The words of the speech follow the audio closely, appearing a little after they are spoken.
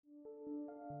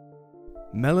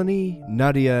Melanie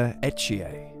Nadia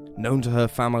Etchier, known to her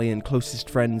family and closest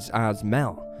friends as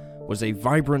Mel, was a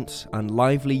vibrant and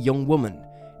lively young woman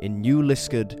in New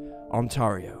Liskeard,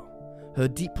 Ontario. Her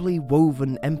deeply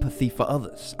woven empathy for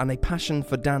others and a passion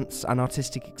for dance and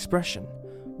artistic expression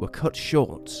were cut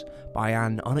short by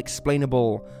an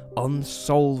unexplainable,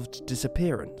 unsolved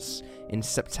disappearance in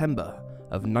September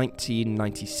of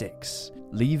 1996,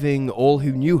 leaving all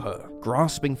who knew her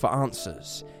grasping for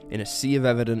answers in a sea of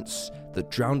evidence that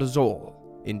drowned us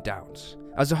all in doubt.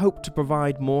 As a hope to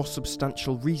provide more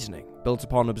substantial reasoning built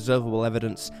upon observable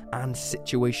evidence and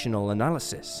situational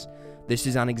analysis, this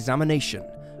is an examination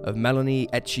of Melanie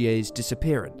Etchier's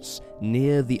disappearance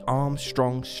near the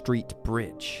Armstrong Street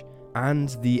Bridge and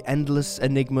the endless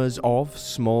enigmas of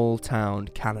small-town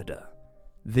Canada.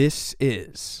 This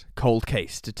is Cold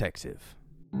Case Detective.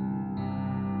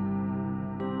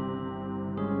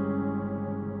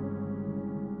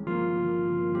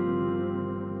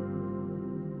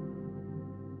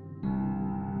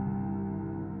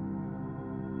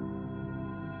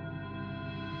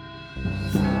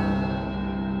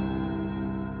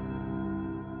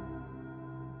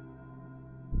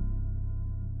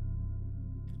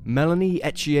 Melanie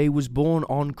Etchier was born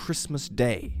on Christmas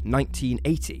Day,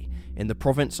 1980, in the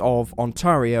province of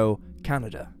Ontario,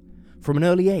 Canada. From an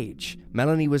early age,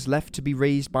 Melanie was left to be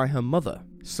raised by her mother,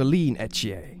 Celine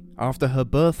Etchier, after her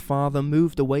birth father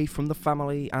moved away from the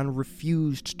family and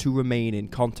refused to remain in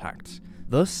contact.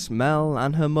 Thus, Mel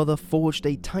and her mother forged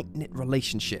a tight-knit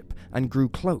relationship and grew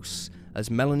close as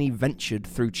Melanie ventured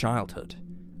through childhood.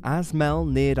 As Mel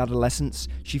neared adolescence,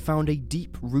 she found a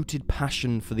deep-rooted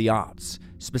passion for the arts,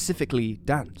 specifically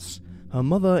dance. Her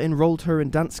mother enrolled her in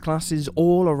dance classes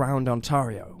all around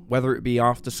Ontario, whether it be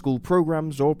after-school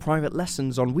programs or private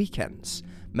lessons on weekends.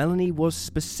 Melanie was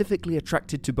specifically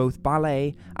attracted to both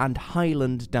ballet and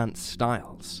Highland dance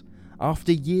styles.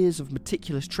 After years of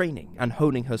meticulous training and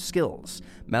honing her skills,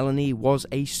 Melanie was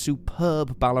a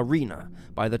superb ballerina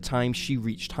by the time she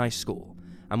reached high school.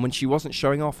 And when she wasn't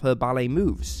showing off her ballet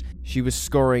moves, she was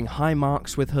scoring high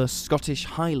marks with her Scottish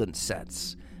Highland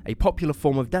sets, a popular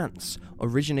form of dance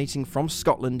originating from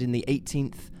Scotland in the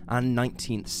 18th and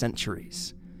 19th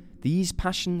centuries. These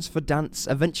passions for dance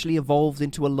eventually evolved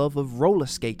into a love of roller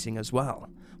skating as well.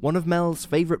 One of Mel's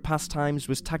favourite pastimes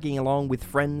was tagging along with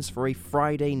friends for a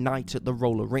Friday night at the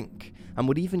roller rink, and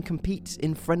would even compete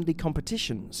in friendly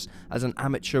competitions as an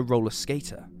amateur roller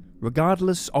skater.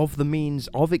 Regardless of the means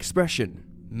of expression,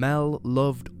 Mel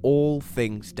loved all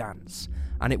things dance,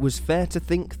 and it was fair to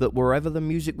think that wherever the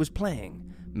music was playing,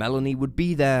 Melanie would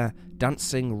be there,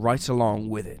 dancing right along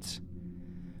with it.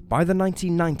 By the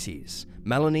 1990s,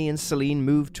 Melanie and Celine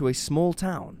moved to a small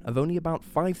town of only about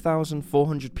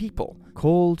 5,400 people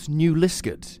called New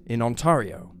Liskeard in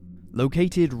Ontario,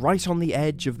 located right on the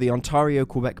edge of the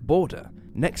Ontario-Quebec border,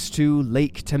 next to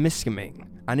Lake Temiskaming,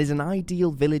 and is an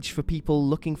ideal village for people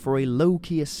looking for a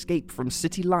low-key escape from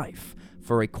city life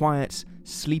for a quiet,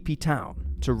 sleepy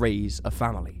town to raise a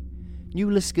family. New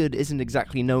Liskeard isn't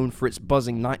exactly known for its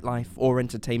buzzing nightlife or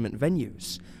entertainment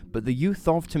venues, but the youth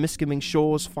of Temiskaming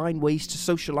Shores find ways to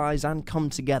socialise and come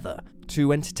together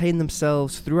to entertain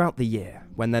themselves throughout the year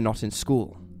when they're not in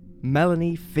school.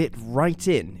 Melanie fit right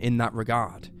in that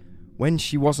regard. When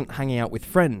she wasn't hanging out with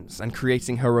friends and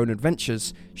creating her own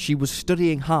adventures, she was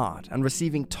studying hard and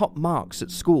receiving top marks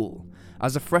at school.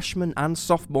 As a freshman and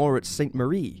sophomore at St.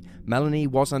 Marie, Melanie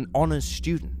was an honours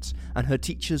student, and her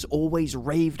teachers always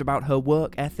raved about her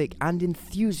work ethic and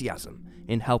enthusiasm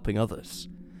in helping others.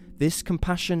 This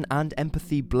compassion and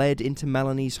empathy bled into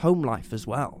Melanie's home life as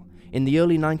well. In the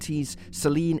early 90s,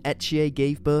 Celine Etchier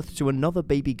gave birth to another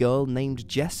baby girl named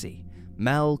Jessie.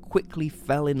 Mel quickly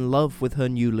fell in love with her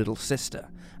new little sister,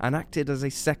 and acted as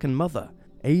a second mother,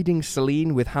 aiding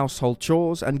Celine with household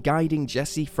chores and guiding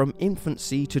Jessie from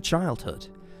infancy to childhood.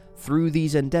 Through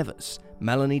these endeavours,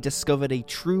 Melanie discovered a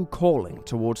true calling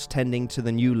towards tending to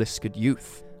the New Liskeard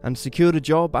youth, and secured a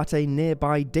job at a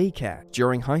nearby daycare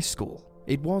during high school.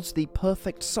 It was the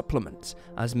perfect supplement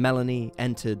as Melanie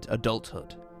entered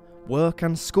adulthood. Work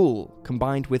and school,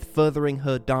 combined with furthering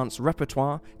her dance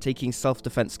repertoire, taking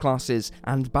self-defense classes,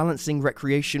 and balancing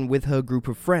recreation with her group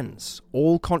of friends,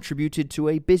 all contributed to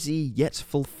a busy yet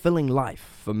fulfilling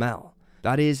life for Mel.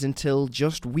 That is until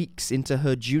just weeks into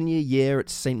her junior year at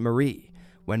St. Marie,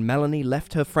 when Melanie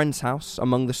left her friend's house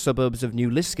among the suburbs of New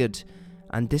Liskeard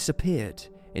and disappeared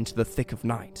into the thick of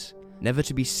night, never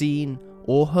to be seen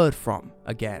or heard from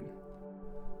again.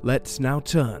 Let's now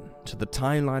turn to the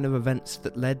timeline of events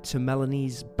that led to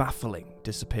Melanie's baffling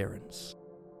disappearance.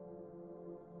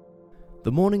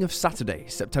 The morning of Saturday,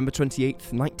 September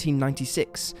 28th,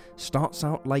 1996, starts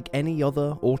out like any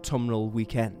other autumnal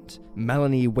weekend.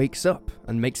 Melanie wakes up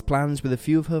and makes plans with a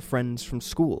few of her friends from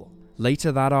school.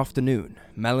 Later that afternoon,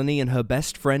 Melanie and her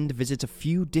best friend visit a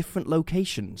few different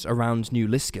locations around New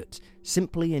Liskeard,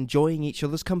 simply enjoying each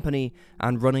other's company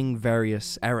and running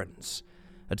various errands.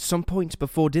 At some point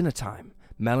before dinner time,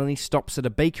 Melanie stops at a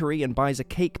bakery and buys a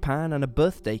cake pan and a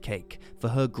birthday cake for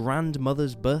her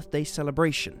grandmother's birthday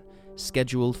celebration,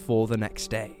 scheduled for the next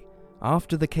day.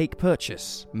 After the cake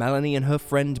purchase, Melanie and her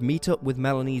friend meet up with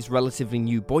Melanie's relatively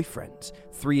new boyfriend,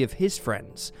 3 of his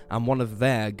friends, and 1 of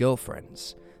their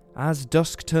girlfriends. As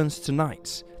dusk turns to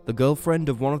night, the girlfriend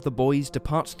of one of the boys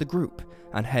departs the group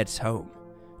and heads home.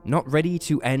 Not ready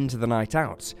to end the night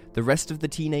out, the rest of the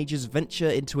teenagers venture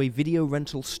into a video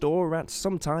rental store at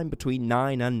some time between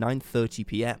 9 and 9:30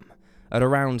 p.m. At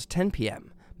around 10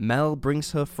 p.m, Mel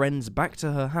brings her friends back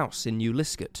to her house in New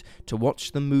Liskeard to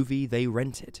watch the movie they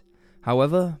rented.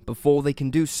 However, before they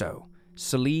can do so,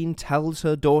 Celine tells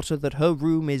her daughter that her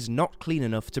room is not clean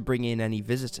enough to bring in any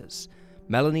visitors.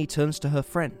 Melanie turns to her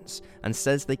friends and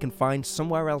says they can find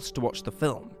somewhere else to watch the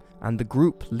film, and the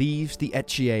group leaves the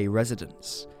Etchier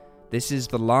residence. This is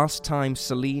the last time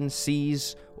Celine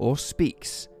sees or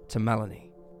speaks to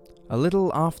Melanie. A little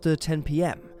after 10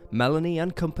 p.m, Melanie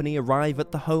and company arrive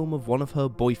at the home of one of her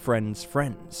boyfriend's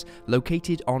friends,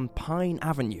 located on Pine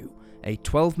Avenue, a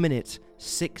 12-minute,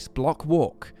 6-block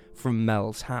walk from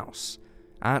Mel's house.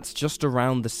 At just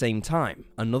around the same time,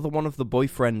 another one of the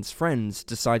boyfriend's friends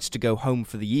decides to go home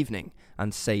for the evening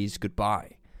and says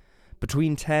goodbye.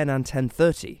 Between 10 and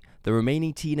 10:30, the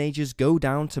remaining teenagers go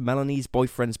down to Melanie's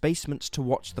boyfriend's basement to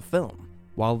watch the film,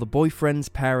 while the boyfriend's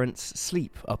parents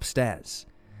sleep upstairs.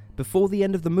 Before the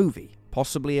end of the movie,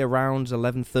 possibly around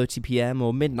 11:30 p.m.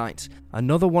 or midnight,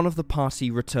 another one of the party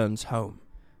returns home.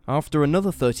 After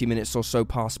another 30 minutes or so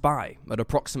pass by, at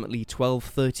approximately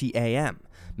 12:30 a.m,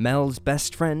 Mel's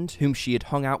best friend, whom she had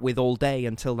hung out with all day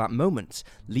until that moment,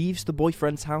 leaves the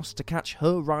boyfriend's house to catch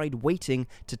her ride waiting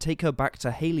to take her back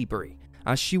to Haileybury.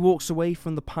 As she walks away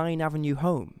from the Pine Avenue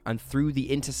home and through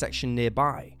the intersection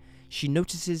nearby, she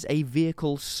notices a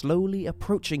vehicle slowly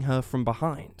approaching her from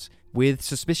behind, with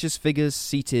suspicious figures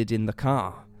seated in the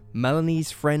car.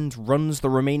 Melanie's friend runs the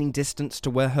remaining distance to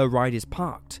where her ride is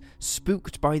parked,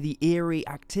 spooked by the eerie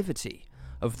activity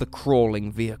of the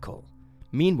crawling vehicle.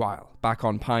 Meanwhile, back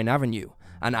on Pine Avenue,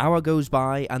 an hour goes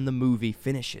by and the movie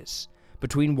finishes.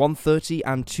 Between 1:30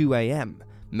 and 2 a.m,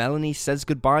 Melanie says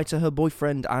goodbye to her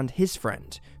boyfriend and his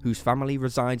friend, whose family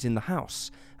resides in the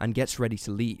house, and gets ready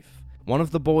to leave. One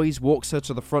of the boys walks her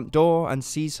to the front door and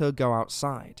sees her go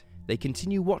outside. They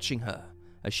continue watching her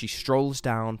as she strolls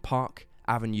down Park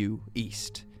Avenue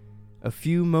East. A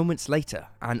few moments later,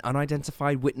 an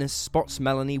unidentified witness spots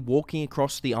Melanie walking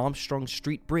across the Armstrong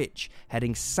Street Bridge,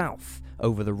 heading south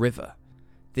over the river.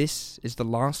 This is the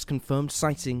last confirmed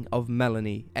sighting of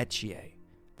Melanie Etchier.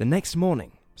 The next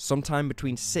morning, sometime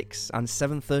between 6 and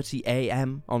 7:30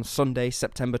 a.m. on Sunday,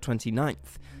 September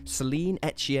 29th, Celine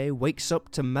Etchier wakes up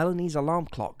to Melanie's alarm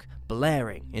clock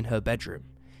blaring in her bedroom.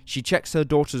 She checks her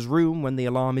daughter's room when the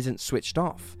alarm isn't switched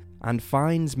off, and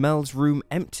finds Mel's room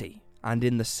empty and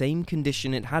in the same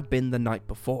condition it had been the night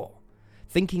before.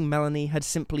 Thinking Melanie had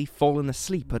simply fallen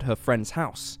asleep at her friend's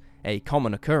house, a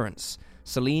common occurrence,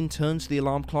 Celine turns the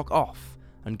alarm clock off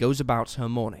and goes about her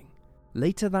morning.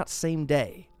 Later that same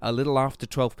day, a little after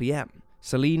 12 p.m,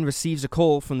 Celine receives a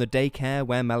call from the daycare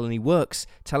where Melanie works,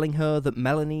 telling her that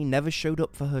Melanie never showed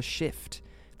up for her shift.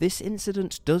 This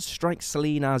incident does strike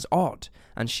Celine as odd,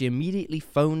 and she immediately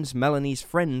phones Melanie's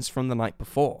friends from the night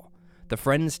before. The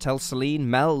friends tell Celine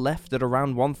Mel left at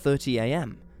around 1:30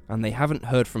 a.m, and they haven't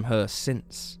heard from her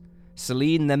since.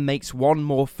 Celine then makes one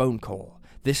more phone call,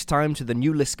 this time to the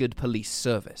New Liskeard Police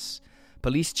Service.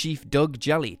 Police Chief Doug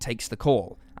Jelly takes the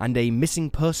call, and a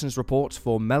missing persons report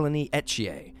for Melanie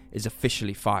Etchier is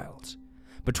officially filed.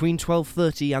 Between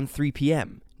 12:30 and 3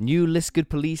 p.m, New Liskeard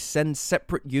Police send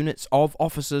separate units of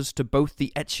officers to both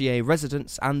the Etchier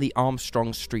residence and the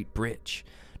Armstrong Street Bridge.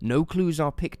 No clues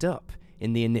are picked up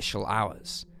in the initial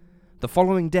hours. The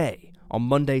following day, on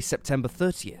Monday, September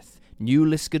 30th, New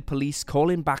Liskeard Police call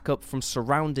in backup from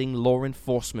surrounding law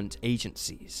enforcement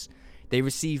agencies. They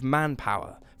receive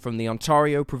manpower from the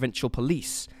Ontario Provincial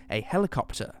Police, a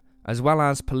helicopter, as well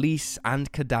as police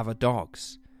and cadaver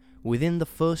dogs. Within the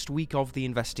first week of the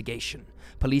investigation,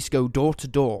 police go door to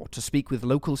door to speak with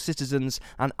local citizens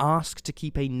and ask to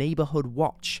keep a neighborhood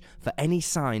watch for any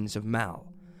signs of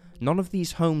Mel. None of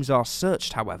these homes are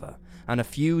searched, however, and a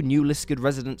few New Liskeard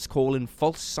residents call in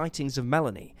false sightings of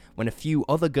Melanie when a few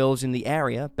other girls in the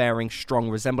area, bearing strong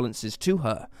resemblances to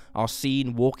her, are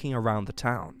seen walking around the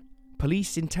town.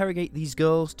 Police interrogate these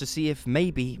girls to see if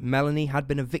maybe Melanie had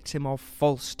been a victim of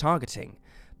false targeting,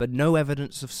 but no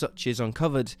evidence of such is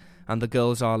uncovered, and the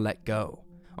girls are let go.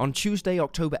 On Tuesday,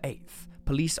 October 8th,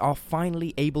 police are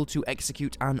finally able to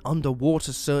execute an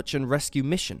underwater search and rescue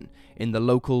mission in the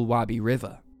local Wabi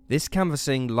River. This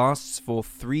canvassing lasts for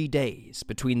 3 days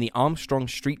between the Armstrong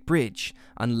Street Bridge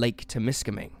and Lake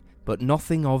Temiskaming, but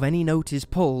nothing of any note is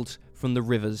pulled from the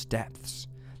river's depths.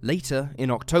 Later, in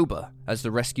October, as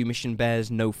the rescue mission bears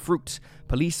no fruit,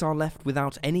 police are left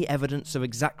without any evidence of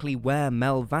exactly where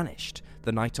Mel vanished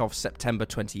the night of September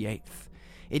 28th.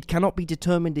 It cannot be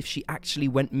determined if she actually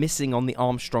went missing on the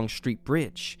Armstrong Street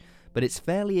Bridge, but it's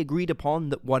fairly agreed upon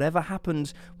that whatever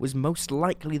happened was most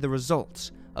likely the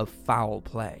result of foul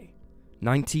play.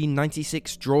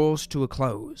 1996 draws to a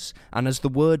close, and as the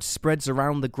word spreads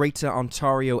around the Greater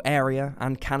Ontario area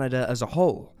and Canada as a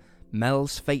whole,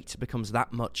 Mel's fate becomes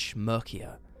that much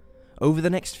murkier. Over the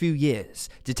next few years,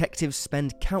 detectives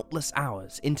spend countless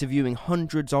hours interviewing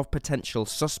hundreds of potential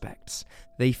suspects.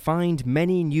 They find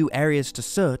many new areas to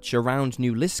search around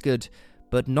New Liskeard,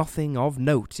 but nothing of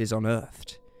note is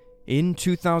unearthed. In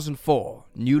 2004,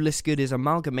 New Liskeard is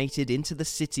amalgamated into the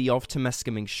city of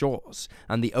Temiskaming Shores,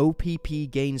 and the OPP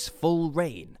gains full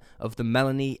reign of the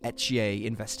Melanie Ethier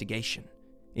investigation.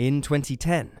 In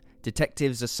 2010,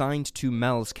 detectives assigned to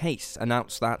Mel's case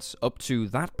announced that, up to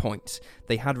that point,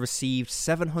 they had received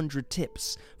 700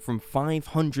 tips from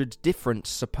 500 different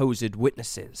supposed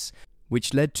witnesses,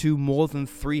 which led to more than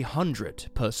 300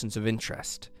 persons of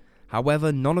interest.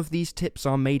 However, none of these tips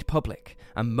are made public,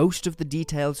 and most of the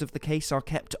details of the case are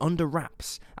kept under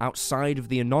wraps outside of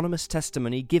the anonymous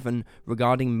testimony given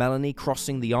regarding Melanie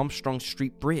crossing the Armstrong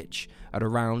Street Bridge at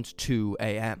around 2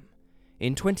 a.m.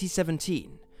 In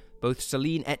 2017, both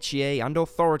Celine Ethier and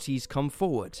authorities come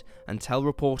forward and tell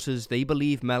reporters they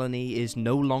believe Melanie is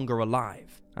no longer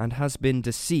alive and has been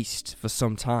deceased for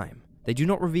some time. They do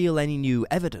not reveal any new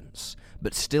evidence,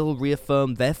 but still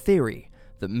reaffirm their theory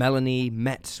that Melanie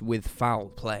met with foul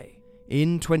play.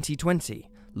 In 2020,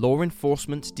 law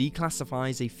enforcement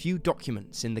declassifies a few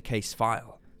documents in the case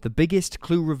file. The biggest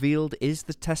clue revealed is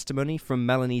the testimony from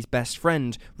Melanie's best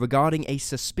friend regarding a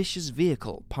suspicious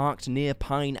vehicle parked near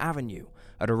Pine Avenue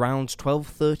at around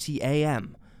 12:30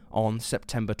 a.m. on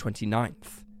September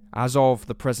 29th. As of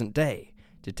the present day,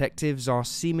 detectives are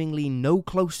seemingly no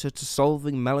closer to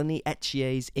solving Melanie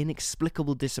Ethier's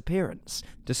inexplicable disappearance,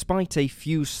 despite a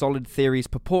few solid theories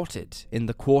purported in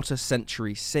the quarter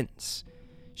century since.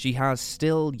 She has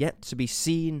still yet to be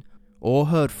seen or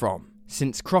heard from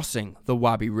since crossing the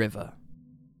Wabi River.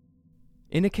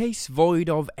 In a case void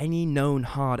of any known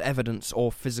hard evidence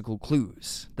or physical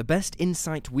clues, the best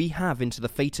insight we have into the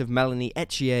fate of Melanie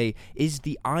Ethier is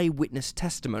the eyewitness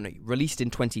testimony released in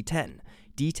 2010,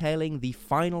 detailing the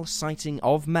final sighting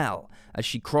of Mel as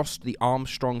she crossed the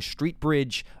Armstrong Street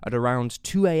Bridge at around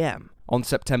 2 a.m. on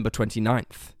September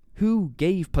 29th. Who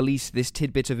gave police this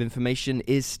tidbit of information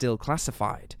is still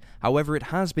classified. However, it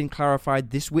has been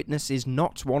clarified this witness is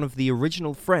not one of the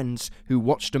original friends who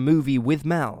watched a movie with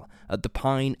Mel at the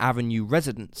Pine Avenue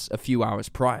residence a few hours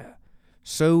prior.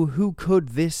 So who could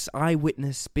this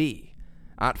eyewitness be?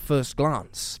 At first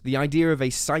glance, the idea of a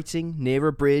sighting near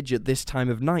a bridge at this time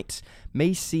of night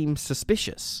may seem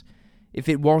suspicious. If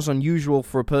it was unusual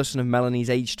for a person of Melanie's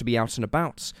age to be out and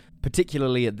about,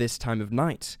 particularly at this time of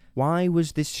night, why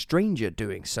was this stranger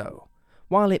doing so?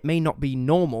 While it may not be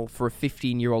normal for a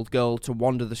 15-year-old girl to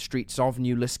wander the streets of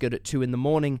New Liskeard at 2 in the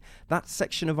morning, that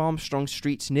section of Armstrong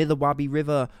Street near the Wabi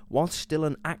River was still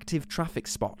an active traffic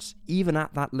spot, even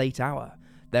at that late hour.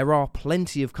 There are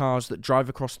plenty of cars that drive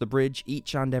across the bridge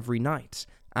each and every night,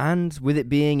 and with it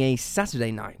being a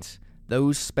Saturday night,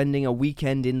 those spending a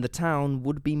weekend in the town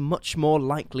would be much more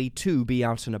likely to be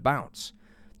out and about.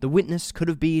 The witness could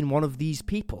have been one of these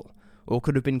people, or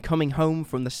could have been coming home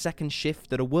from the second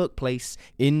shift at a workplace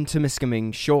in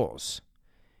Temiskaming Shores.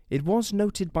 It was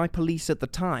noted by police at the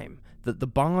time that the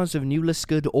bars of New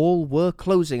Liskeard all were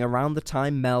closing around the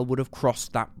time Mel would have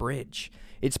crossed that bridge.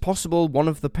 It's possible one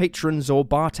of the patrons or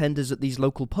bartenders at these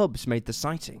local pubs made the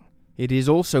sighting. It is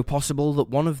also possible that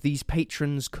one of these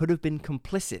patrons could have been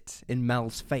complicit in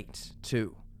Mel's fate,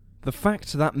 too. The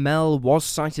fact that Mel was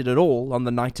sighted at all on the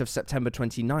night of September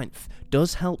 29th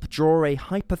does help draw a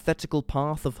hypothetical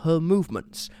path of her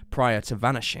movements prior to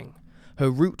vanishing.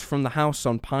 Her route from the house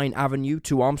on Pine Avenue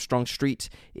to Armstrong Street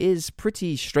is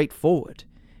pretty straightforward.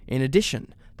 In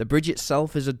addition, the bridge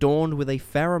itself is adorned with a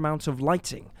fair amount of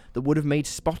lighting that would have made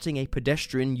spotting a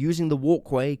pedestrian using the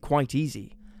walkway quite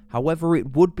easy. However,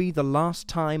 it would be the last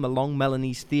time along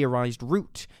Melanie's theorized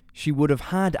route she would have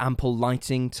had ample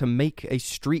lighting to make a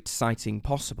street sighting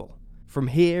possible. From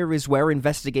here is where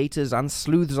investigators and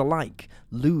sleuths alike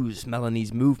lose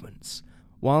Melanie's movements.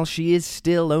 While she is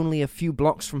still only a few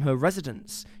blocks from her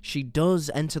residence, she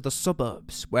does enter the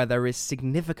suburbs, where there is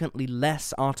significantly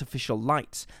less artificial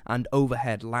light and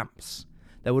overhead lamps.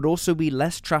 There would also be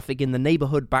less traffic in the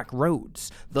neighborhood back roads,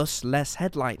 thus less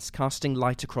headlights casting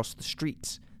light across the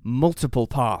streets. Multiple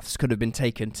paths could have been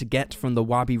taken to get from the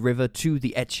Wabi River to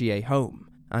the Etchier home,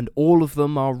 and all of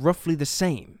them are roughly the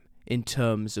same in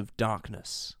terms of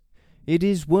darkness. It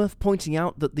is worth pointing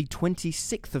out that the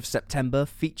 26th of September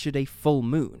featured a full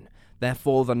moon,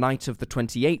 therefore the night of the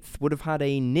 28th would have had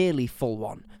a nearly full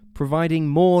one, providing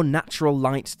more natural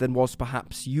light than was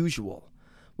perhaps usual.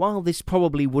 While this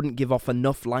probably wouldn't give off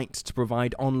enough light to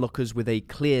provide onlookers with a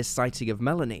clear sighting of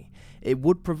Melanie, it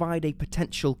would provide a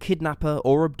potential kidnapper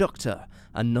or abductor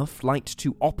enough light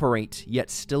to operate yet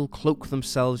still cloak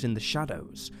themselves in the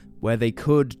shadows, where they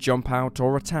could jump out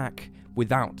or attack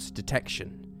without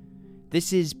detection.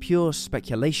 This is pure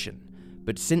speculation,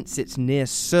 but since it's near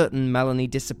certain Melanie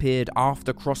disappeared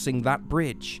after crossing that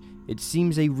bridge, it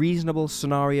seems a reasonable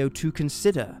scenario to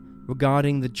consider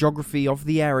regarding the geography of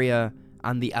the area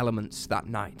and the elements that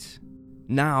night.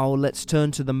 Now let's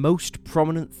turn to the most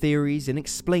prominent theories in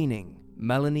explaining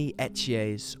Melanie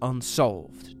Etchier's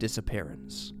unsolved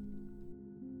disappearance.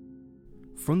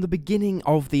 From the beginning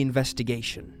of the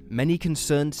investigation, many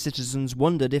concerned citizens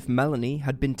wondered if Melanie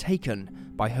had been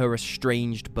taken by her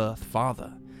estranged birth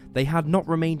father. They had not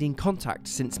remained in contact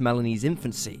since Melanie's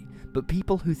infancy, but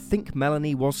people who think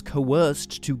Melanie was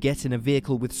coerced to get in a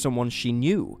vehicle with someone she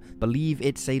knew believe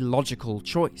it's a logical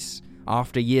choice.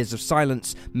 After years of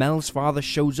silence, Mel's father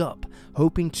shows up,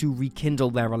 hoping to rekindle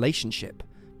their relationship,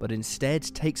 but instead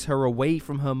takes her away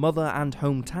from her mother and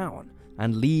hometown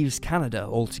and leaves Canada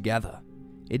altogether.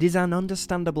 It is an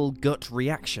understandable gut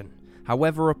reaction.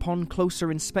 However, upon closer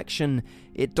inspection,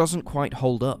 it doesn't quite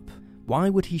hold up. Why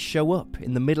would he show up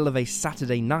in the middle of a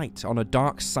Saturday night on a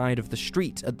dark side of the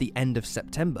street at the end of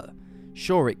September?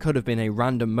 Sure, it could have been a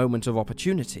random moment of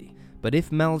opportunity, but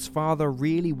if Mel's father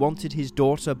really wanted his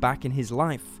daughter back in his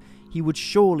life, he would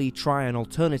surely try an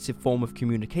alternative form of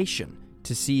communication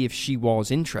to see if she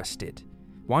was interested.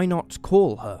 Why not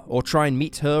call her, or try and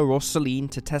meet her or Celine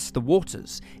to test the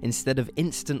waters, instead of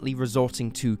instantly resorting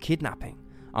to kidnapping?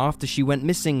 After she went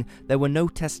missing, there were no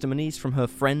testimonies from her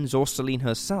friends or Celine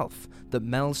herself that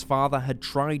Mel's father had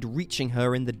tried reaching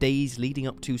her in the days leading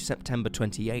up to September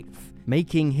 28th,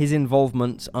 making his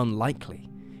involvement unlikely.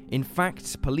 In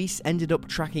fact, police ended up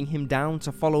tracking him down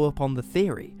to follow up on the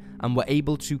theory, and were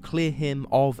able to clear him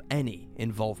of any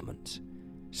involvement.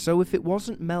 So if it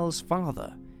wasn't Mel's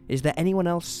father, is there anyone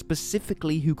else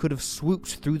specifically who could have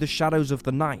swooped through the shadows of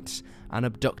the night and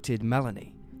abducted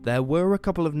Melanie? There were a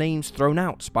couple of names thrown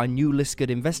out by New Liskeard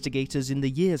investigators in the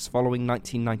years following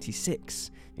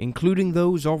 1996, including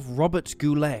those of Robert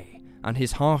Goulet and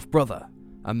his half-brother,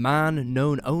 a man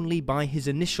known only by his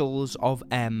initials of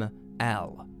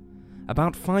M.L.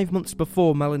 About 5 months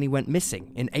before Melanie went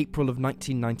missing, in April of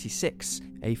 1996,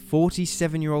 a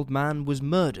 47-year-old man was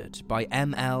murdered by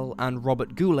M.L. and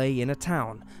Robert Goulet in a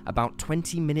town about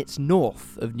 20 minutes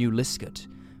north of New Liskeard.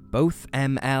 Both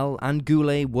M.L. and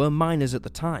Goulet were minors at the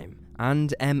time,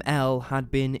 and M.L. had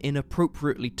been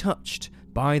inappropriately touched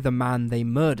by the man they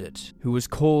murdered, who was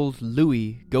called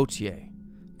Louis Gauthier.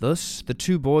 Thus, the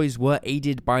two boys were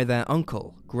aided by their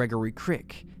uncle, Gregory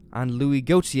Crick, and Louis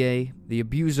Gauthier, the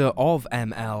abuser of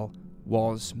M.L.,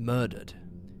 was murdered.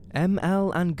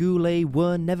 M.L. and Goulet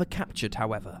were never captured,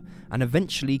 however, and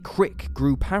eventually Crick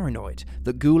grew paranoid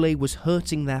that Goulet was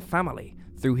hurting their family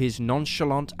through his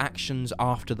nonchalant actions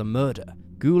after the murder.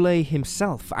 Goulet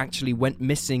himself actually went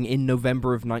missing in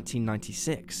November of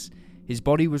 1996. His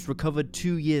body was recovered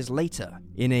 2 years later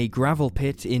in a gravel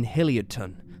pit in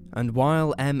Hilliardton, and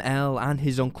while M.L. and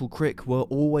his uncle Crick were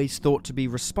always thought to be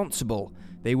responsible,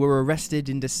 they were arrested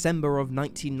in December of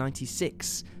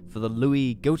 1996 for the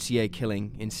Louis Gauthier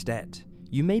killing instead.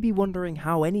 You may be wondering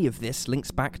how any of this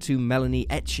links back to Melanie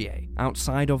Etchier,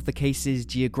 outside of the case's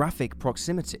geographic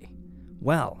proximity.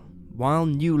 Well, while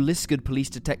New Liskeard police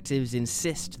detectives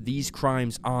insist these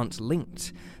crimes aren't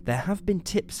linked, there have been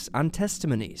tips and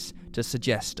testimonies to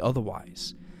suggest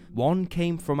otherwise. One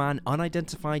came from an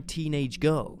unidentified teenage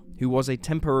girl who was a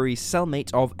temporary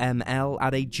cellmate of M.L.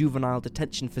 at a juvenile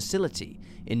detention facility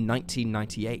in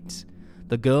 1998.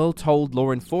 The girl told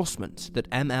law enforcement that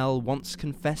M.L. once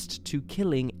confessed to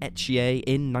killing Etchier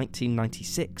in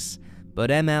 1996, but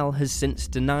ML has since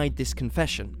denied this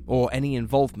confession or any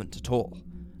involvement at all.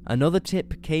 Another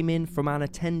tip came in from an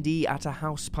attendee at a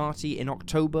house party in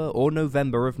October or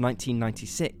November of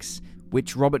 1996,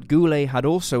 which Robert Goulet had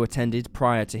also attended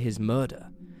prior to his murder.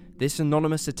 This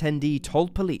anonymous attendee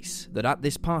told police that at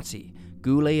this party,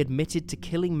 Goulet admitted to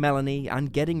killing Melanie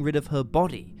and getting rid of her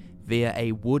body via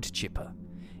a wood chipper.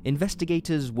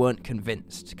 Investigators weren't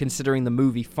convinced, considering the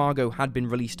movie Fargo had been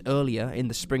released earlier in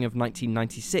the spring of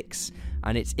 1996,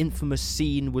 and its infamous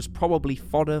scene was probably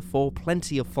fodder for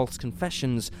plenty of false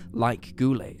confessions like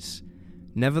Goulet's.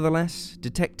 Nevertheless,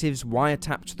 detectives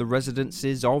wiretapped the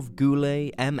residences of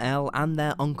Goulet, ML, and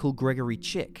their uncle Gregory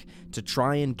Chick to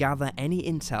try and gather any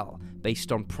intel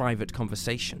based on private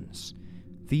conversations.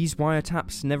 These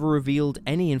wiretaps never revealed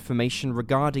any information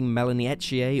regarding Melanie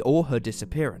Etchier or her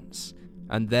disappearance,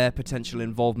 and their potential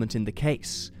involvement in the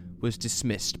case was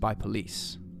dismissed by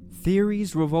police.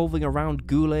 Theories revolving around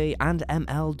Goulet and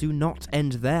ML do not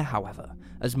end there, however,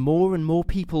 as more and more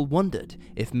people wondered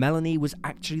if Melanie was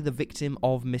actually the victim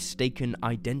of mistaken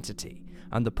identity,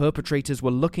 and the perpetrators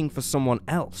were looking for someone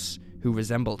else who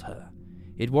resembled her.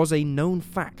 It was a known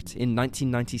fact in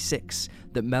 1996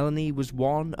 that Melanie was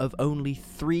one of only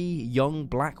 3 young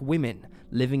black women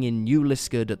living in New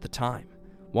Liskeard at the time.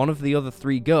 One of the other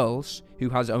 3 girls, who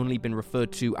has only been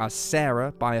referred to as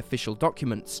Sarah by official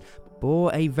documents, bore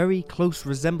a very close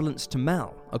resemblance to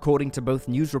Mel, according to both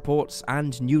news reports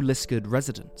and New Liskeard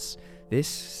residents. This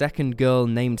second girl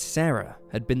named Sarah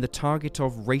had been the target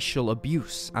of racial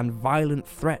abuse and violent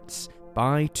threats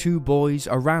by 2 boys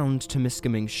around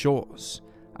Temiskaming shores,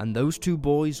 and those 2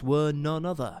 boys were none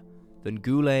other than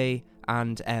Goulet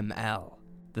and ML.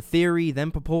 The theory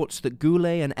then purports that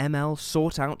Goulet and ML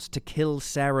sought out to kill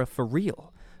Sarah for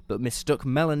real, but mistook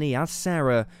Melanie as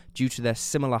Sarah due to their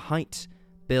similar height,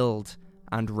 build,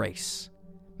 and race.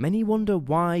 Many wonder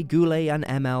why Goulet and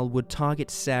ML would target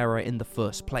Sarah in the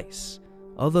first place.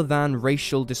 Other than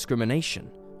racial discrimination,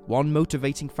 one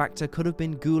motivating factor could have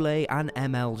been Goulet and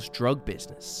ML's drug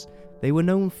business. They were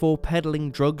known for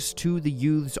peddling drugs to the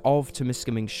youths of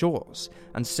Temiskaming shores,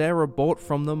 and Sarah bought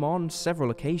from them on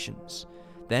several occasions.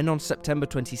 Then on September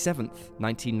 27th,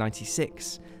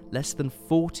 1996, less than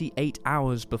 48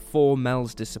 hours before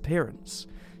Mel's disappearance,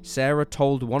 Sarah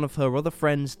told one of her other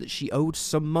friends that she owed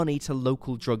some money to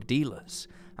local drug dealers,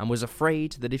 and was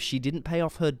afraid that if she didn't pay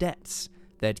off her debts,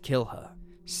 they'd kill her.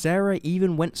 Sarah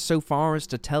even went so far as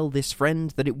to tell this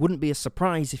friend that it wouldn't be a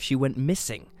surprise if she went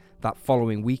missing that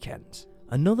following weekend.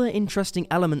 Another interesting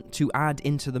element to add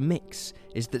into the mix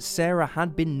is that Sarah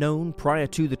had been known prior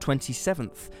to the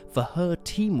 27th for her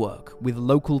teamwork with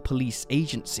local police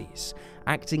agencies,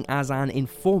 acting as an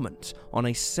informant on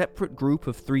a separate group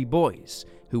of 3 boys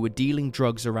who were dealing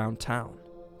drugs around town.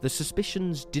 The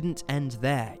suspicions didn't end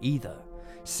there either.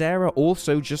 Sarah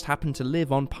also just happened to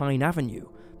live on Pine Avenue,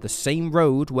 the same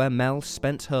road where Mel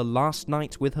spent her last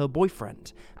night with her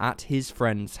boyfriend at his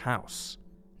friend's house.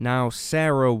 Now,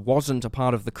 Sarah wasn't a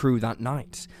part of the crew that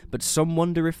night, but some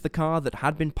wonder if the car that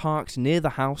had been parked near the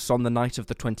house on the night of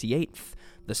the 28th,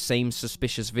 the same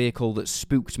suspicious vehicle that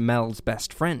spooked Mel's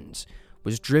best friend,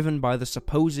 was driven by the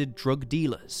supposed drug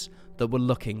dealers that were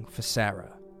looking for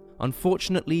Sarah.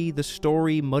 Unfortunately, the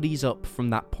story muddies up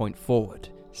from that point forward.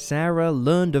 Sarah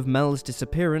learned of Mel's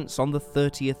disappearance on the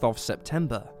 30th of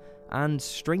September, and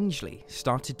strangely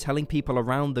started telling people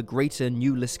around the greater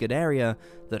New Liskeard area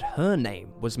that her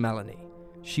name was Melanie.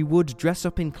 She would dress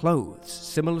up in clothes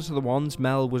similar to the ones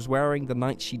Mel was wearing the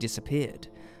night she disappeared,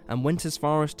 and went as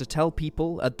far as to tell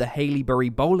people at the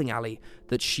Haileybury bowling alley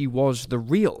that she was the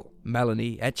real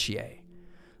Melanie Etchier.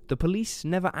 The police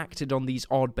never acted on these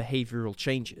odd behavioural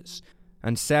changes,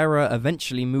 and Sarah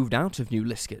eventually moved out of New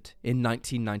Liskeard in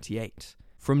 1998.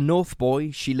 From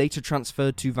Northboy, she later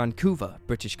transferred to Vancouver,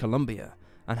 British Columbia,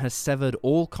 and has severed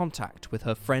all contact with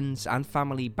her friends and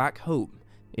family back home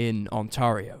in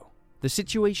Ontario. The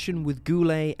situation with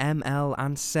Goulet, ML,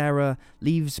 and Sarah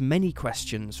leaves many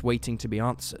questions waiting to be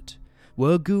answered.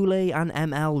 Were Goulet and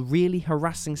ML really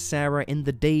harassing Sarah in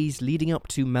the days leading up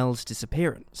to Mel's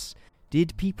disappearance?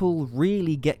 Did people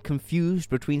really get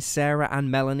confused between Sarah and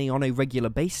Melanie on a regular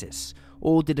basis?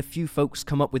 Or did a few folks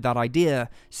come up with that idea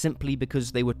simply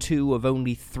because they were 2 of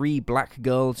only 3 black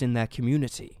girls in their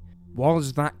community?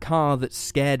 Was that car that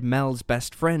scared Mel's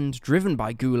best friend driven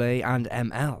by Goulet and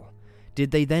ML? Did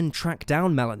they then track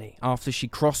down Melanie after she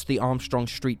crossed the Armstrong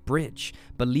Street Bridge,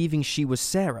 believing she was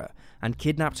Sarah, and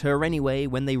kidnapped her anyway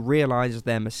when they realized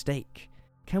their mistake?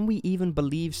 Can we even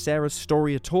believe Sarah's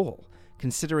story at all,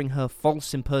 considering her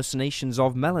false impersonations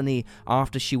of Melanie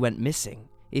after she went missing?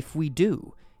 If we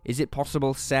do, is it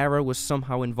possible Sarah was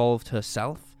somehow involved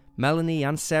herself, Melanie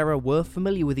and Sarah were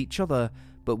familiar with each other,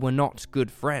 but were not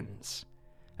good friends.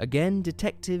 Again,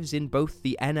 detectives in both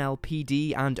the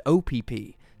NLPD and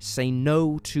OPP say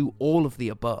no to all of the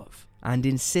above, and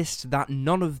insist that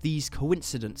none of these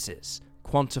coincidences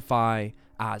quantify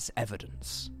as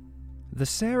evidence. The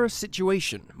Sarah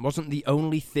situation wasn't the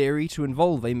only theory to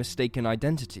involve a mistaken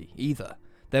identity, either.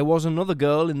 There was another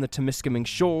girl in the Temiskaming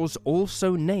Shores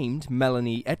also named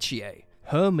Melanie Etchier,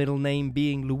 her middle name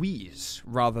being Louise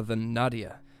rather than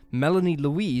Nadia. Melanie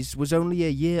Louise was only a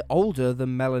year older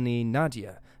than Melanie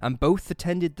Nadia, and both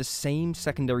attended the same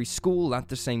secondary school at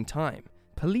the same time.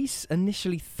 Police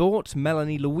initially thought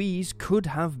Melanie Louise could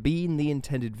have been the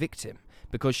intended victim,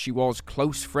 because she was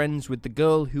close friends with the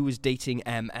girl who was dating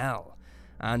ML,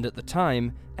 and at the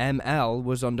time, ML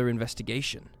was under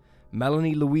investigation.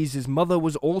 Melanie Louise's mother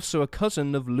was also a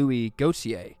cousin of Louis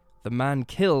Gauthier, the man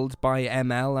killed by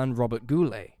ML and Robert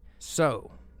Goulet.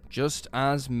 So, just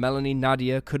as Melanie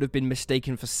Nadia could have been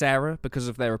mistaken for Sarah because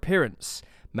of their appearance,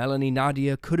 Melanie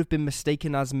Nadia could have been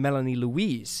mistaken as Melanie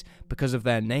Louise because of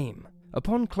their name.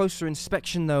 Upon closer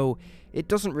inspection, though, it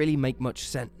doesn't really make much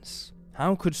sense.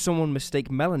 How could someone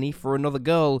mistake Melanie for another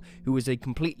girl who was a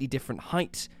completely different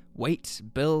height, weight,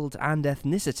 build, and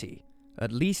ethnicity?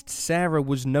 At least Sarah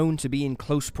was known to be in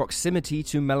close proximity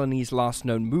to Melanie's last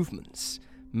known movements.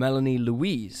 Melanie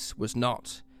Louise was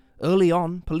not. Early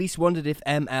on, police wondered if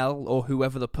ML, or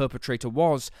whoever the perpetrator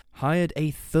was, hired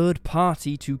a third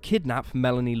party to kidnap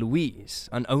Melanie Louise,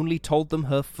 and only told them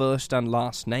her first and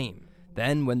last name.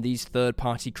 Then, when these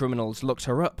third-party criminals looked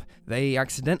her up, they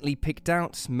accidentally picked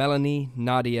out Melanie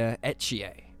Nadia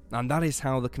Etchier, and that is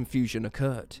how the confusion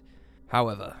occurred.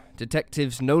 However,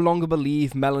 detectives no longer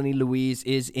believe Melanie Louise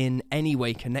is in any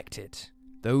way connected,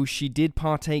 though she did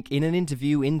partake in an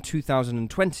interview in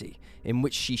 2020, in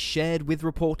which she shared with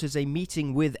reporters a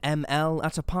meeting with ML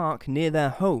at a park near their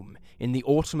home in the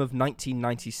autumn of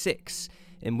 1996,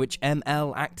 in which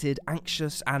ML acted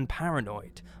anxious and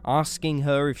paranoid, asking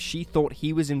her if she thought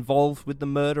he was involved with the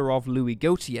murder of Louis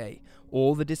Gauthier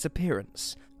or the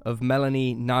disappearance of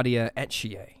Melanie Nadia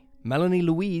Etchier. Melanie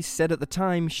Louise said at the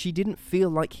time she didn't feel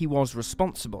like he was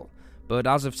responsible, but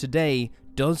as of today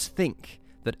does think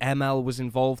that ML was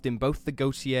involved in both the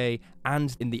Gauthier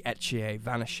and in the Etchier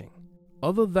vanishing.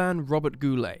 Other than Robert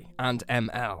Goulet and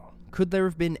ML, could there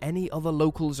have been any other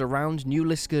locals around New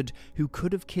Liskeard who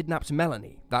could have kidnapped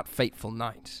Melanie that fateful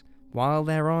night? While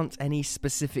there aren't any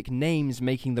specific names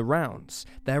making the rounds,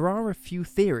 there are a few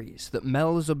theories that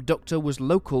Mel's abductor was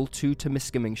local to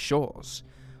Temiskaming Shores.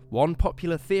 One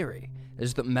popular theory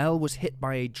is that Mel was hit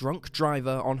by a drunk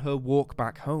driver on her walk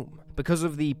back home. Because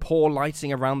of the poor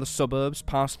lighting around the suburbs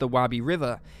past the Wabi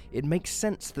River, it makes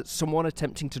sense that someone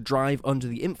attempting to drive under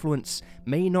the influence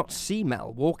may not see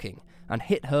Mel walking, and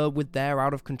hit her with their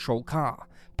out-of-control car,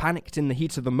 panicked in the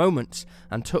heat of the moment,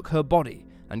 and took her body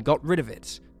and got rid of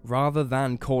it, rather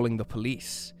than calling the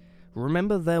police.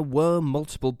 Remember, there were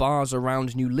multiple bars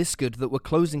around New Liskeard that were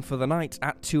closing for the night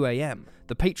at 2 a.m.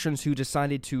 The patrons who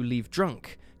decided to leave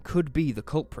drunk could be the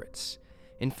culprits.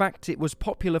 In fact, it was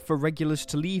popular for regulars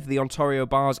to leave the Ontario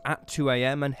bars at 2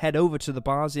 a.m. and head over to the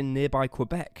bars in nearby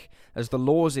Quebec, as the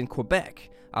laws in Quebec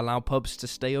allow pubs to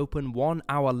stay open 1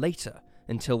 hour later,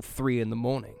 until 3 in the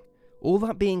morning. All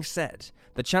that being said,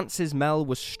 the chances Mel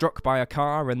was struck by a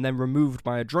car and then removed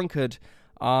by a drunkard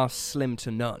are slim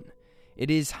to none. It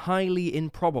is highly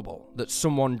improbable that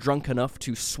someone drunk enough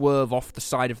to swerve off the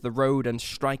side of the road and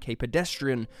strike a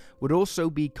pedestrian would also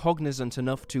be cognizant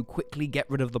enough to quickly get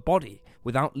rid of the body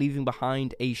without leaving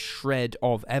behind a shred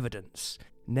of evidence,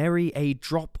 nary a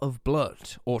drop of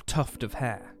blood or tuft of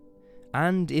hair.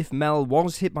 And if Mel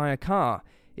was hit by a car,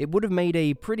 it would have made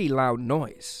a pretty loud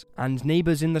noise, and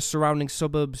neighbours in the surrounding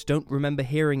suburbs don't remember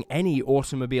hearing any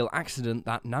automobile accident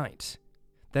that night.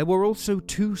 There were also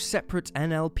 2 separate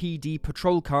NLPD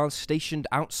patrol cars stationed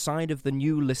outside of the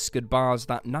New Liskeard bars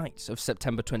that night of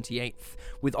September 28th,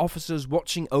 with officers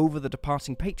watching over the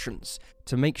departing patrons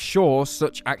to make sure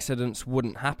such accidents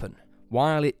wouldn't happen.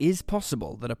 While it is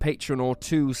possible that a patron or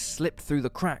two slipped through the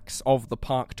cracks of the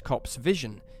parked cops'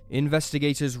 vision,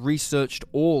 investigators researched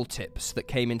all tips that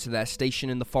came into their station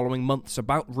in the following months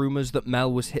about rumours that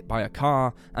Mel was hit by a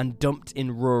car and dumped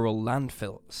in rural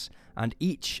landfills, and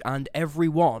each and every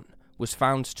one was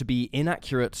found to be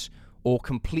inaccurate or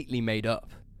completely made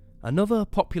up. Another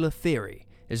popular theory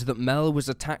is that Mel was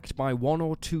attacked by 1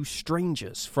 or 2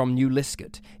 strangers from New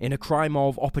Liskeard in a crime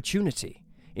of opportunity.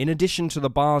 In addition to the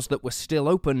bars that were still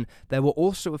open, there were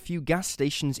also a few gas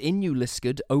stations in New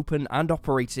Liskeard open and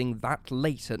operating that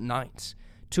late at night.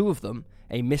 2 of them,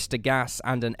 a Mr. Gas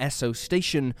and an Esso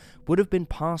station, would have been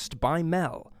passed by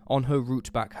Mel on her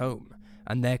route back home,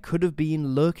 and there could have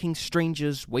been lurking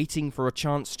strangers waiting for a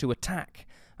chance to attack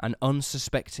an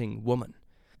unsuspecting woman.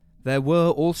 There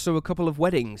were also a couple of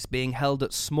weddings being held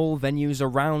at small venues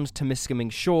around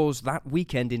Temiskaming Shores that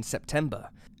weekend in September,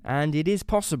 and it is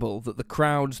possible that the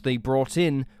crowds they brought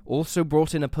in also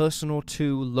brought in a person or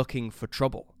two looking for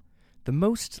trouble. The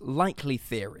most likely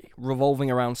theory,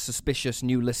 revolving around suspicious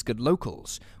New Liskeard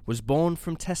locals, was born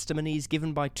from testimonies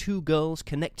given by two girls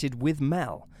connected with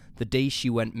Mel the day she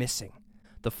went missing.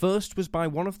 The first was by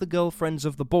one of the girlfriends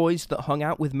of the boys that hung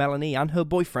out with Melanie and her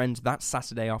boyfriend that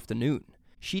Saturday afternoon.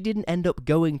 She didn't end up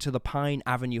going to the Pine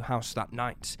Avenue house that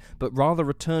night, but rather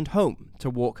returned home to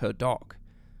walk her dog.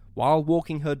 While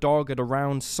walking her dog at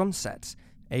around sunset,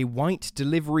 a white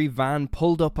delivery van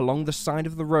pulled up along the side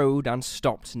of the road and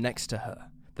stopped next to her.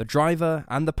 The driver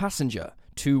and the passenger,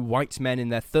 two white men in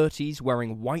their 30s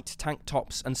wearing white tank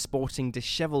tops and sporting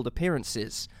disheveled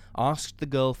appearances, asked the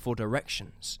girl for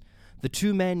directions. The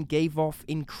two men gave off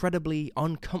incredibly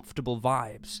uncomfortable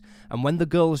vibes, and when the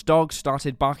girl's dog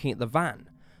started barking at the van,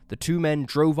 the two men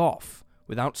drove off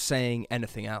without saying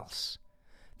anything else.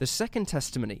 The second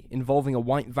testimony involving a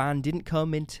white van didn't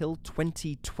come until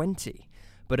 2020,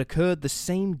 but occurred the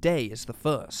same day as the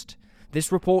first.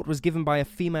 This report was given by a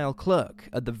female clerk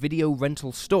at the video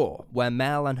rental store where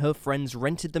Mel and her friends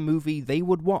rented the movie they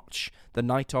would watch the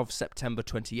night of September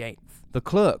 28th. The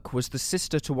clerk was the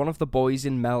sister to one of the boys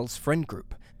in Mel's friend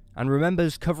group, and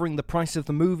remembers covering the price of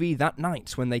the movie that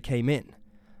night when they came in.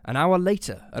 An hour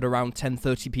later, at around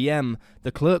 10:30 p.m,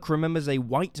 the clerk remembers a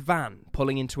white van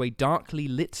pulling into a darkly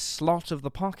lit slot of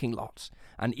the parking lot,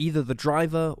 and either the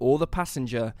driver or the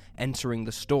passenger entering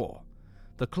the store.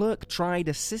 The clerk tried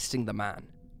assisting the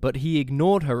man, but he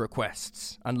ignored her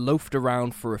requests and loafed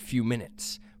around for a few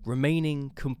minutes,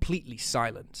 remaining completely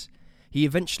silent. He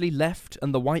eventually left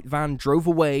and the white van drove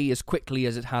away as quickly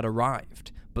as it had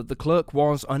arrived, but the clerk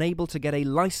was unable to get a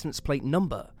license plate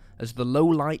number as the low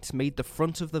light made the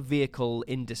front of the vehicle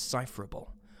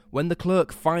indecipherable. When the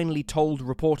clerk finally told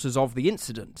reporters of the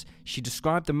incident, she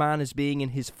described the man as being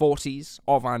in his 40s,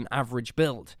 of an average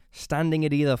build, standing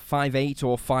at either 5'8"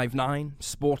 or 5'9",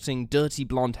 sporting dirty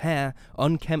blonde hair,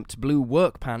 unkempt blue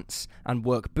work pants and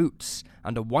work boots,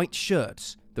 and a white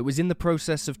shirt that was in the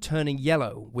process of turning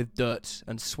yellow with dirt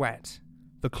and sweat.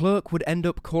 The clerk would end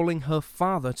up calling her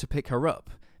father to pick her up,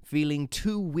 feeling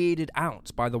too weirded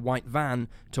out by the white van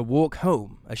to walk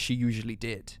home as she usually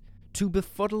did. To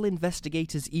befuddle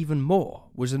investigators even more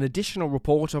was an additional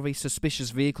report of a suspicious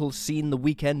vehicle seen the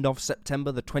weekend of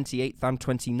September the 28th and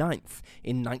 29th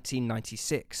in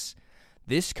 1996.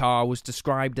 This car was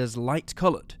described as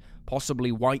light-coloured,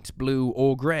 possibly white, blue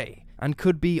or grey, and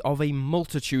could be of a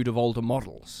multitude of older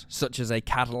models, such as a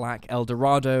Cadillac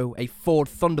Eldorado, a Ford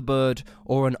Thunderbird,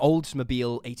 or an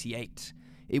Oldsmobile 88.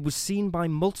 It was seen by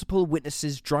multiple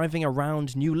witnesses driving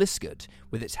around New Liskeard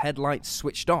with its headlights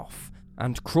switched off,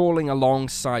 and crawling along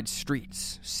side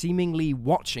streets, seemingly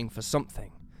watching for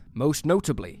something. Most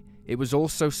notably, it was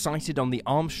also sighted on the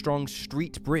Armstrong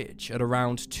Street Bridge at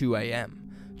around 2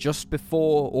 a.m, just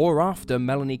before or after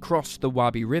Melanie crossed the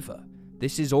Wabi River.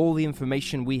 This is all the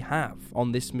information we have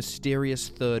on this mysterious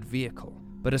third vehicle.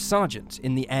 But a sergeant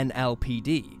in the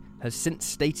NLPD has since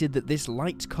stated that this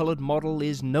light-coloured model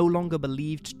is no longer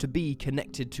believed to be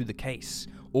connected to the case,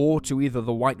 or to either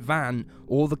the white van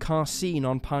or the car seen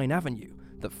on Pine Avenue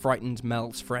that frightened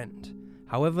Mel's friend.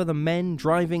 However, the men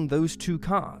driving those two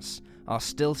cars are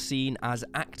still seen as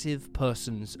active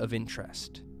persons of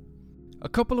interest. A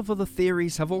couple of other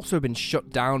theories have also been shut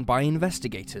down by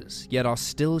investigators, yet are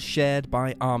still shared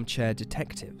by armchair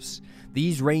detectives.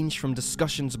 These range from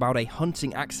discussions about a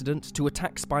hunting accident to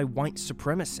attacks by white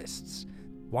supremacists.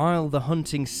 While the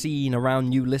hunting scene around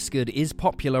New Liskeard is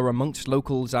popular amongst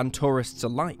locals and tourists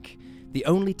alike, the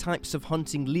only types of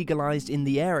hunting legalized in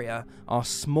the area are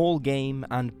small game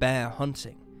and bear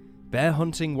hunting. Bear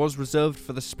hunting was reserved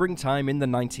for the springtime in the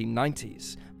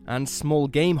 1990s, and small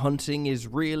game hunting is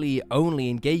really only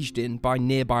engaged in by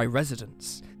nearby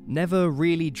residents, never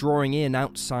really drawing in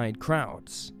outside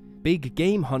crowds. Big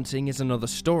game hunting is another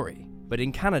story, but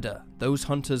in Canada, those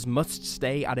hunters must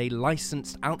stay at a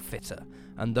licensed outfitter,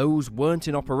 and those weren't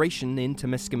in operation in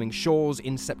Temiskaming Shores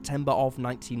in September of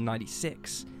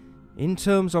 1996. In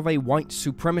terms of a white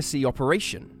supremacy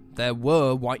operation, there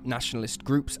were white nationalist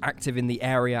groups active in the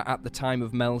area at the time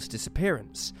of Mel's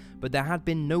disappearance, but there had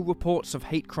been no reports of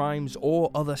hate crimes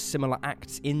or other similar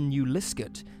acts in New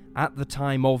Liskeard at the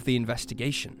time of the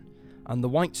investigation, and the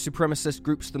white supremacist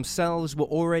groups themselves were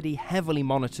already heavily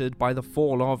monitored by the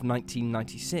fall of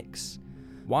 1996.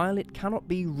 While it cannot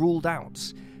be ruled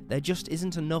out, there just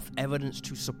isn't enough evidence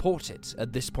to support it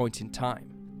at this point in time.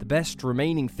 The best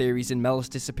remaining theories in Mel's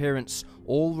disappearance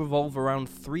all revolve around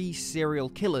 3 serial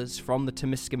killers from the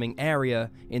Temiskaming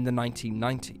area in the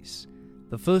 1990s.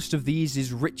 The first of these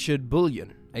is Richard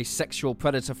Bullion, a sexual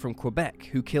predator from Quebec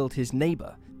who killed his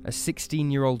neighbour, a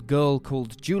 16-year-old girl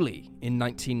called Julie, in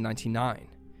 1999.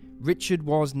 Richard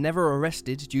was never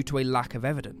arrested due to a lack of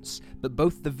evidence, but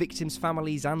both the victims'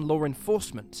 families and law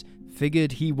enforcement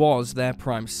figured he was their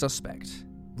prime suspect.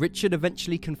 Richard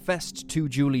eventually confessed to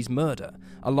Julie's murder,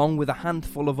 along with a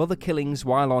handful of other killings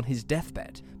while on his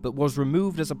deathbed, but was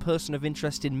removed as a person of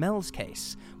interest in Mel's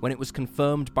case when it was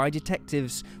confirmed by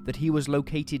detectives that he was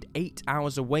located 8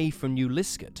 hours away from New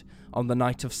Liskeard on the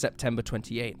night of September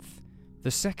 28th.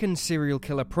 The second serial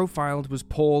killer profiled was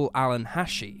Paul Allen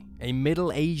Hashey, a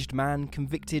middle-aged man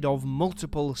convicted of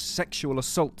multiple sexual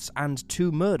assaults and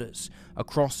 2 murders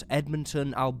across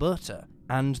Edmonton, Alberta,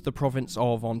 and the province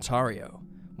of Ontario.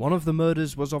 One of the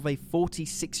murders was of a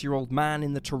 46-year-old man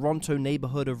in the Toronto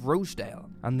neighbourhood of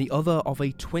Rosedale, and the other of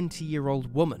a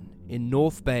 20-year-old woman in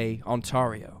North Bay,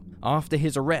 Ontario. After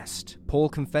his arrest, Paul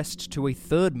confessed to a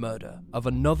third murder of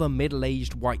another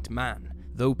middle-aged white man,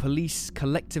 though police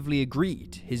collectively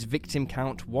agreed his victim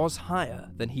count was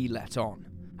higher than he let on.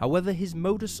 However, his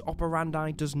modus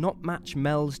operandi does not match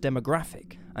Mel's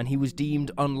demographic, and he was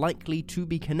deemed unlikely to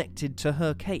be connected to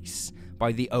her case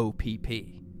by the OPP.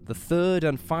 The third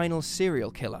and final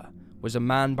serial killer was a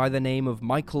man by the name of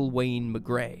Michael Wayne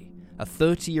McGray, a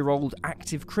 30-year-old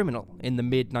active criminal in the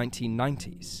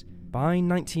mid-1990s. By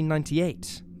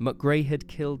 1998, McGray had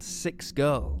killed 6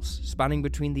 girls, spanning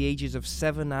between the ages of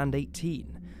 7 and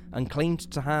 18, and claimed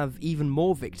to have even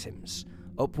more victims,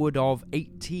 upward of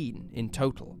 18 in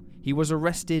total. He was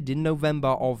arrested in November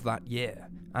of that year,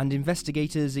 and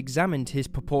investigators examined his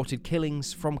purported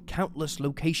killings from countless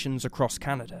locations across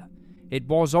Canada. It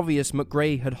was obvious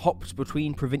McGray had hopped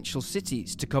between provincial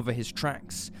cities to cover his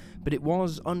tracks, but it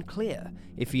was unclear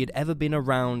if he had ever been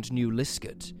around New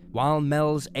Liskeard. While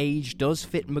Mel's age does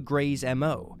fit McGray's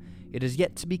MO, it has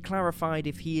yet to be clarified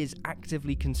if he is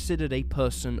actively considered a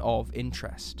person of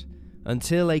interest.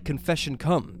 Until a confession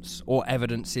comes, or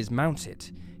evidence is mounted,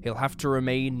 he'll have to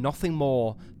remain nothing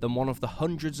more than one of the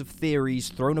hundreds of theories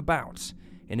thrown about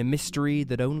in a mystery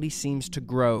that only seems to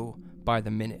grow by the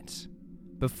minute.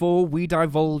 Before we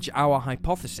divulge our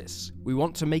hypothesis, we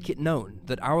want to make it known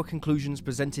that our conclusions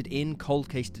presented in Cold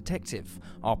Case Detective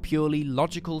are purely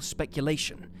logical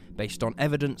speculation based on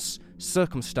evidence,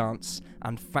 circumstance,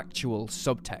 and factual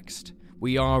subtext.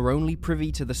 We are only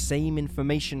privy to the same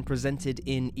information presented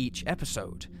in each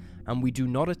episode, and we do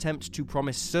not attempt to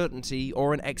promise certainty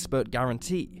or an expert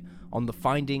guarantee on the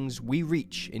findings we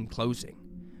reach in closing.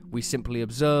 We simply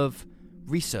observe,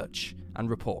 research, and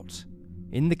report.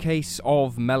 In the case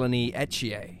of Melanie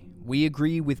Ethier, we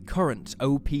agree with current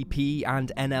OPP and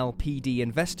NLPD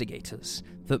investigators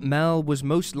that Mel was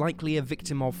most likely a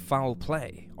victim of foul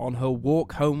play on her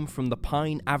walk home from the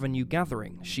Pine Avenue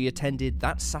gathering she attended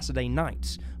that Saturday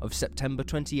night of September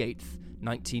 28,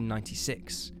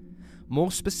 1996.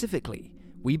 More specifically,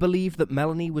 we believe that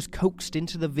Melanie was coaxed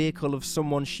into the vehicle of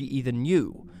someone she either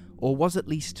knew or was at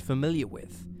least familiar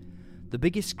with. The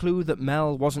biggest clue that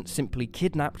Mel wasn't simply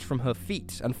kidnapped from her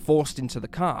feet and forced into the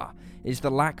car is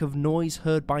the lack of noise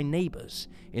heard by neighbours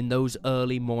in those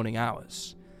early morning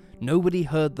hours. Nobody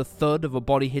heard the thud of a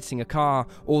body hitting a car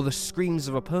or the screams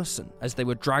of a person as they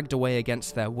were dragged away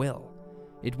against their will.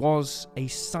 It was a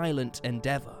silent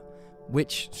endeavour,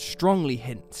 which strongly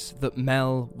hints that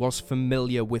Mel was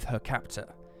familiar with her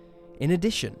captor. In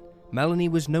addition, Melanie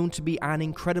was known to be an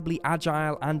incredibly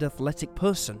agile and athletic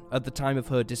person at the time of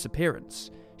her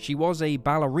disappearance. She was a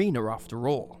ballerina after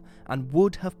all, and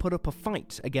would have put up a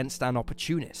fight against an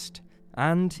opportunist.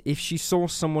 And if she saw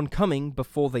someone coming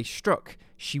before they struck,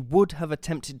 she would have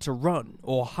attempted to run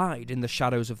or hide in the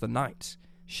shadows of the night.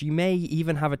 She may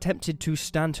even have attempted to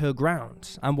stand her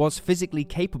ground, and was physically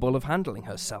capable of handling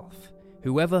herself.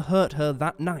 Whoever hurt her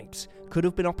that night could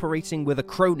have been operating with a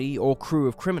crony or crew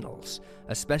of criminals,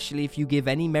 especially if you give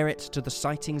any merit to the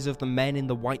sightings of the men in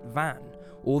the white van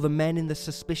or the men in the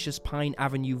suspicious Pine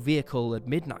Avenue vehicle at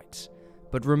midnight.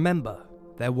 But remember,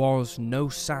 there was no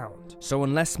sound, so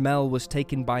unless Mel was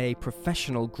taken by a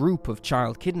professional group of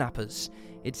child kidnappers,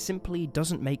 it simply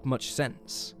doesn't make much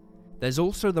sense. There's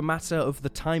also the matter of the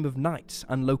time of night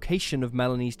and location of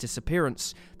Melanie's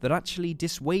disappearance that actually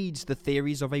dissuades the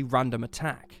theories of a random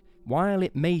attack. While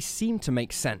it may seem to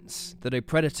make sense that a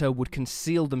predator would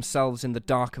conceal themselves in the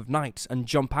dark of night and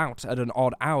jump out at an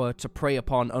odd hour to prey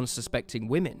upon unsuspecting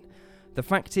women, the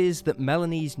fact is that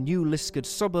Melanie's New Liskeard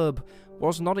suburb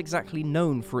was not exactly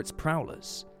known for its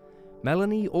prowlers.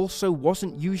 Melanie also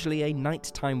wasn't usually a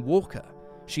nighttime walker,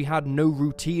 She had no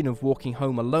routine of walking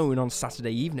home alone on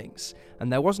Saturday evenings,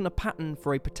 and there wasn't a pattern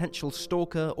for a potential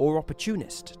stalker or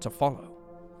opportunist to follow.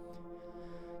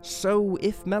 So,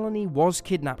 if Melanie was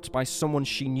kidnapped by someone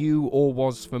she knew or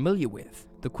was familiar with,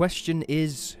 the question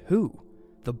is who?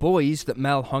 The boys that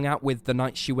Mel hung out with the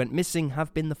night she went missing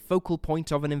have been the focal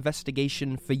point of an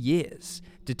investigation for years.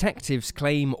 Detectives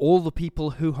claim all the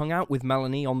people who hung out with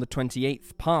Melanie on the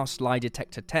 28th passed lie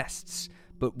detector tests,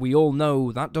 but we all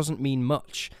know that doesn't mean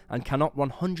much and cannot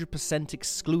 100%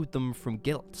 exclude them from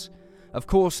guilt. Of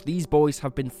course, these boys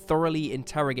have been thoroughly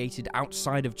interrogated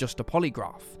outside of just a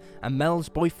polygraph, and Mel's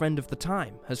boyfriend of the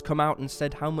time has come out and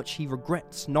said how much he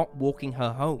regrets not walking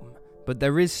her home. But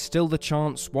there is still the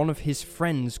chance one of his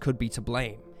friends could be to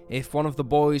blame. If one of the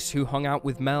boys who hung out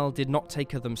with Mel did not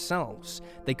take her themselves,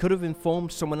 they could have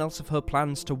informed someone else of her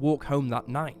plans to walk home that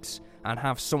night, and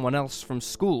have someone else from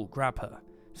school grab her.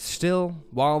 Still,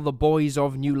 while the boys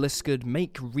of New Liskeard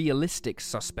make realistic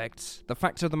suspects, the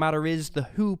fact of the matter is the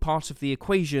who part of the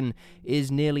equation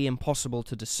is nearly impossible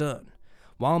to discern.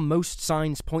 While most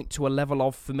signs point to a level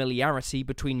of familiarity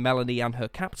between Melanie and her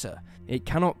captor, it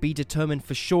cannot be determined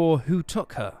for sure who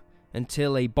took her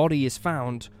until a body is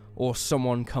found or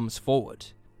someone comes forward.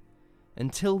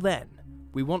 Until then,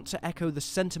 we want to echo the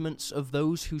sentiments of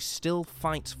those who still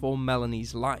fight for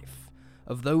Melanie's life,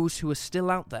 of those who are still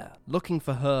out there looking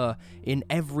for her in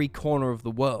every corner of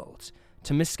the world,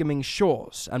 Temiskaming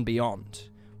shores and beyond.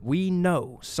 We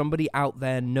know somebody out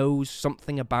there knows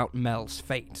something about Mel's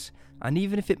fate, and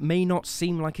even if it may not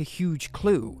seem like a huge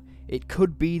clue, it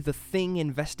could be the thing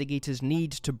investigators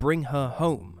need to bring her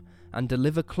home and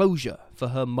deliver closure for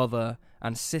her mother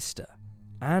and sister.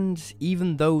 And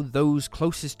even though those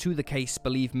closest to the case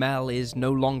believe Mel is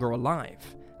no longer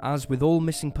alive, as with all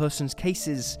missing persons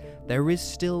cases, there is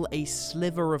still a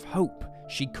sliver of hope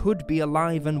she could be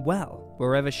alive and well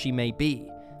wherever she may be,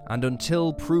 and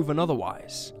until proven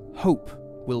otherwise, hope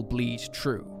will bleed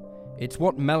true. It's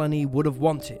what Melanie would have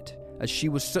wanted, as she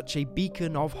was such a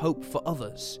beacon of hope for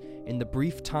others in the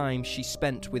brief time she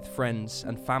spent with friends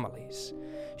and families.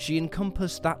 She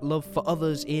encompassed that love for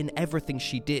others in everything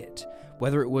she did,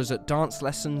 whether it was at dance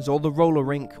lessons or the roller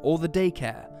rink or the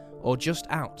daycare, or just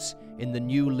out in the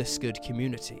New Liskeard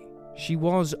community. She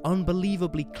was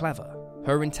unbelievably clever,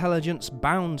 her intelligence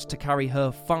bound to carry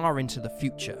her far into the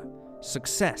future,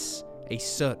 success a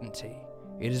certainty.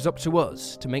 It is up to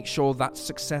us to make sure that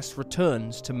success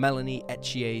returns to Melanie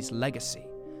Etchier's legacy,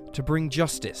 to bring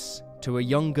justice to a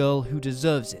young girl who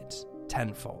deserves it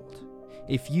tenfold.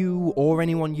 If you or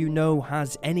anyone you know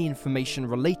has any information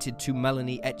related to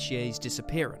Melanie Etchier's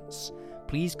disappearance,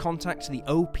 please contact the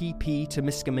OPP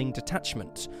Temiskaming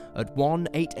Detachment at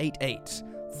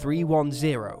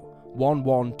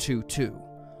 1-888-310-1122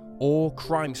 or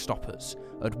Crime Stoppers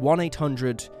at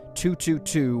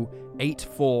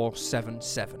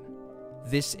 1-800-222-8477.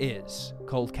 This is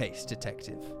Cold Case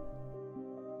Detective.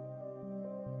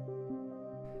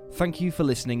 Thank you for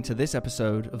listening to this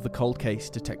episode of the Cold Case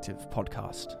Detective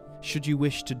podcast. Should you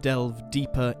wish to delve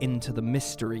deeper into the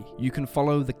mystery, you can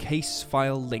follow the case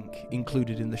file link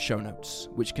included in the show notes,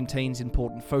 which contains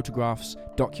important photographs,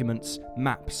 documents,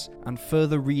 maps, and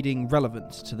further reading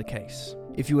relevant to the case.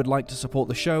 If you would like to support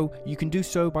the show, you can do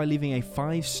so by leaving a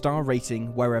 5-star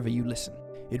rating wherever you listen.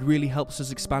 It really helps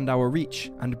us expand our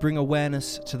reach and bring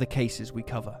awareness to the cases we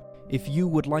cover. If you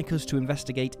would like us to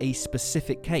investigate a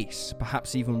specific case,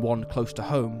 perhaps even one close to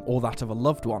home or that of a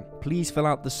loved one, please fill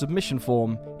out the submission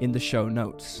form in the show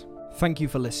notes. Thank you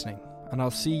for listening, and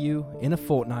I'll see you in a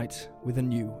fortnight with a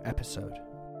new episode.